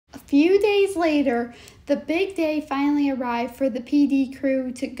Few days later, the big day finally arrived for the PD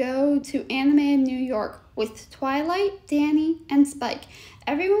crew to go to Animated New York with Twilight, Danny, and Spike.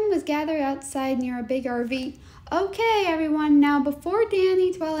 Everyone was gathered outside near a big RV. Okay, everyone, now before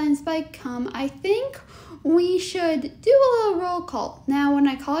Danny, Twilight, and Spike come, I think we should do a little roll call. Now, when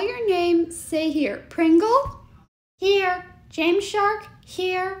I call your name, say here. Pringle? Here. James Shark?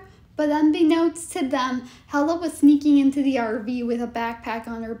 Here. But unbeknownst to them, Hella was sneaking into the RV with a backpack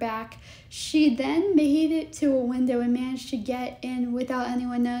on her back. She then made it to a window and managed to get in without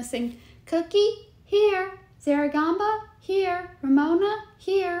anyone noticing. Cookie? Here. Zaragamba? Here. Ramona?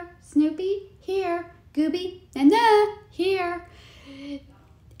 Here. Snoopy? Here. Gooby? Nana? Here.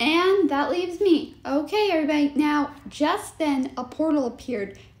 And that leaves me. Okay, everybody. Now, just then, a portal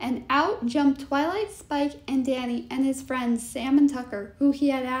appeared, and out jumped Twilight, Spike, and Danny, and his friends, Sam and Tucker, who he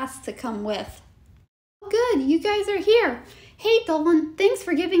had asked to come with. Good, you guys are here. Hey, Dolan, thanks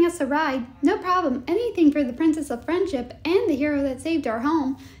for giving us a ride. No problem. Anything for the Princess of Friendship and the hero that saved our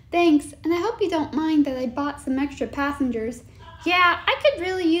home. Thanks, and I hope you don't mind that I bought some extra passengers. Yeah, I could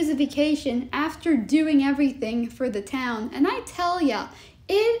really use a vacation after doing everything for the town, and I tell ya,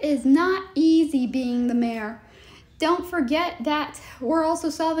 it is not easy being the mayor. Don't forget that we're also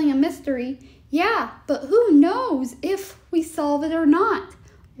solving a mystery. Yeah, but who knows if we solve it or not?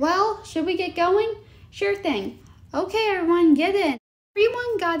 Well, should we get going? Sure thing. Okay, everyone, get in.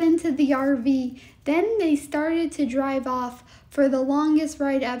 Everyone got into the RV. Then they started to drive off for the longest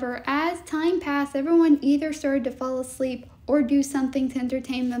ride ever. As time passed, everyone either started to fall asleep or do something to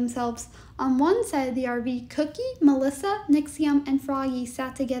entertain themselves. On one side of the RV, Cookie, Melissa, Nixium, and Froggy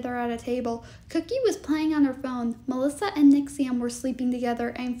sat together at a table. Cookie was playing on her phone. Melissa and Nixium were sleeping together,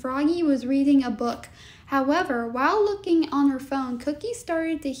 and Froggy was reading a book. However, while looking on her phone, Cookie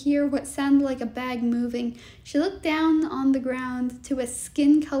started to hear what sounded like a bag moving. She looked down on the ground to a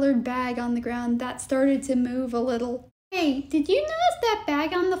skin-colored bag on the ground that started to move a little. Hey, did you notice that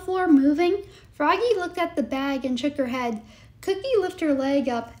bag on the floor moving? Froggy looked at the bag and shook her head. Cookie lifted her leg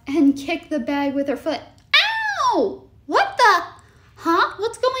up and kicked the bag with her foot. Ow! What the? Huh?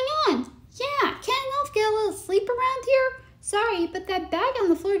 What's going on? Yeah, can't an elf get a little sleep around here? Sorry, but that bag on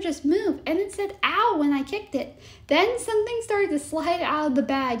the floor just moved, and it said ow when I kicked it. Then something started to slide out of the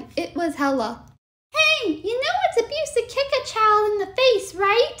bag. It was Hella. Hey, you know it's abuse to kick a child in the face,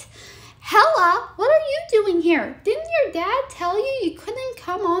 right? Hella, what are you doing here? Didn't your dad tell you couldn't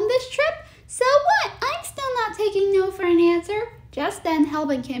come on this trip? So what? I'm still not taking no for an answer. Just then,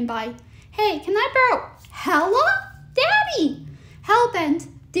 Hellbent came by. Hey, can I borrow Hella? Daddy! Hellbent,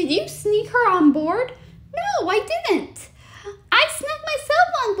 did you sneak her on board? No, I didn't. I snuck myself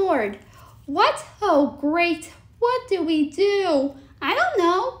on board. What? Oh, great. What do we do? I don't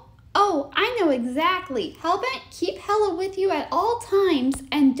know. Oh, I know exactly. Hellbent, keep Hella with you at all times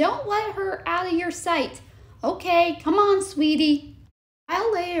and don't let her out of your sight. Okay, come on, sweetie. A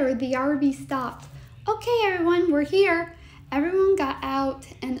while later, the RV stopped. Okay, everyone, we're here. Everyone got out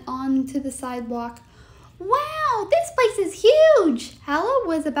and onto the sidewalk. Wow, this place is huge! Hella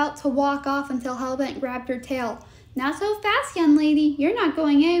was about to walk off until Hellbent grabbed her tail. Not so fast, young lady. You're not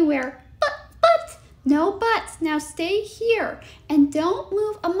going anywhere. But, no buts. Now stay here and don't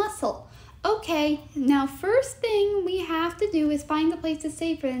move a muscle. Okay, now first thing we have to do is find a place to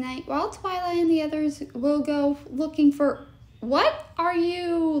stay for the night while Twilight and the others will go looking for... What are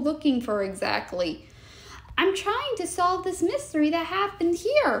you looking for exactly? I'm trying to solve this mystery that happened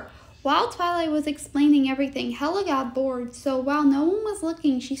here. While Twilight was explaining everything, Hella got bored, so while no one was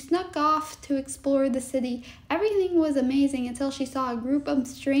looking, she snuck off to explore the city. Everything was amazing until she saw a group of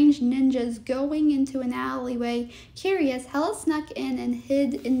strange ninjas going into an alleyway. Curious, Hella snuck in and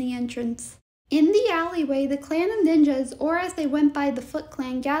hid in the entrance. In the alleyway, the clan of ninjas, or as they went by the Foot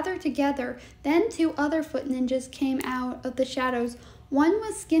Clan, gathered together. Then two other foot ninjas came out of the shadows. One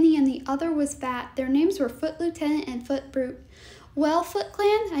was skinny and the other was fat. Their names were Foot Lieutenant and Foot Brute. Well, Foot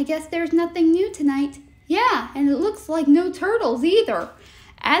Clan, I guess there's nothing new tonight. Yeah, and it looks like no turtles either.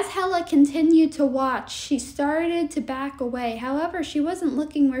 As Hella continued to watch, she started to back away. However, she wasn't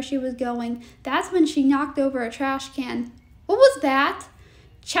looking where she was going. That's when she knocked over a trash can. What was that?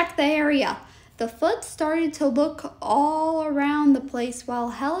 Check the area. The Foot started to look all around the place while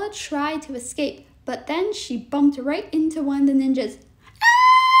Hella tried to escape, but then she bumped right into one of the ninjas.